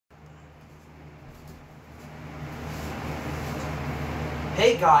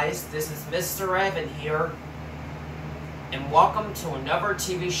Hey guys, this is Mr. Evan here, and welcome to another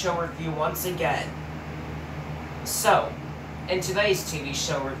TV show review once again. So, in today's TV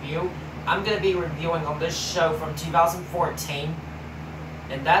show review, I'm going to be reviewing on this show from 2014,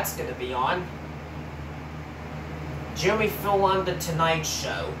 and that's going to be on Jimmy Fallon The Tonight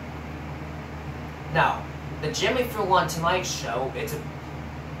Show. Now, the Jimmy Fallon Tonight Show,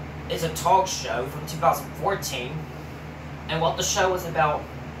 it's a talk show from 2014. And what the show is about,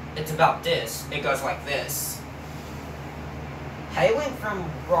 it's about this. It goes like this. Hailing from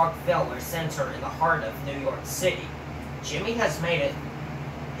Rockefeller Center in the heart of New York City, Jimmy has made it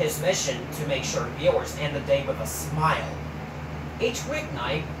his mission to make sure viewers end the day with a smile. Each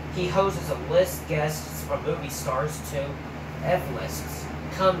weeknight, he hosts a list guests from movie stars to F-lists,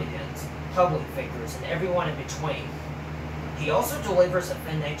 comedians, public figures, and everyone in between. He also delivers a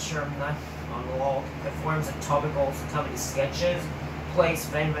signature monologue, performs in topical comedy sketches, plays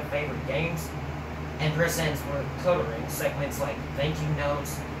favorite games, and presents recurring segments like thank you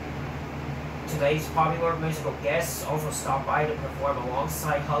notes. Today's popular musical guests also stop by to perform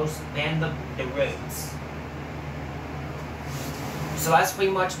alongside host and the Roots. So that's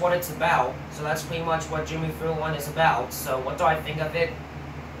pretty much what it's about. So that's pretty much what Jimmy Fallon is about. So what do I think of it?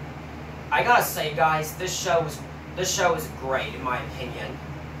 I gotta say, guys, this show is great in my opinion.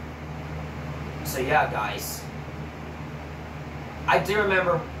 So yeah, guys. I do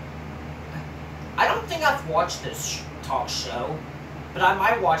remember. I don't think I've watched this talk show, but I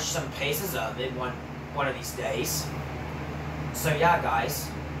might watch some pieces of it one of these days. So yeah, guys.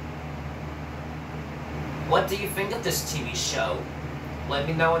 What do you think of this TV show? Let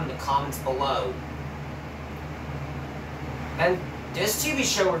me know in the comments below. And this TV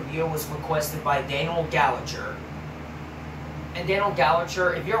show review was requested by Gallagher. And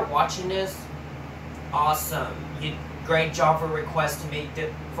Gallagher, if you're watching this, awesome! Great job for requesting me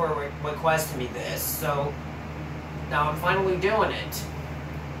this. So now I'm finally doing it,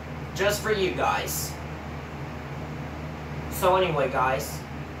 just for you guys. So anyway, guys,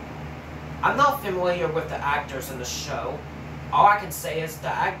 I'm not familiar with the actors in the show. All I can say is the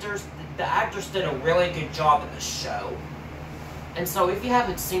actors did a really good job in this show. And so if you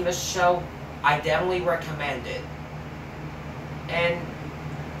haven't seen this show, I definitely recommend it. And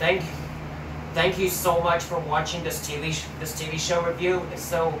thank you so much for watching this TV show review.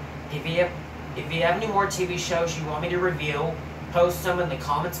 So if you have any more TV shows you want me to review, post them in the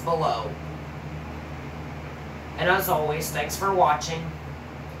comments below. And as always, thanks for watching.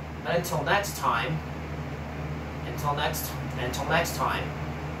 And until next time,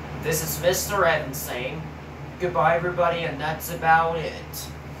 this is Mr. Evan saying goodbye, everybody, and that's about it.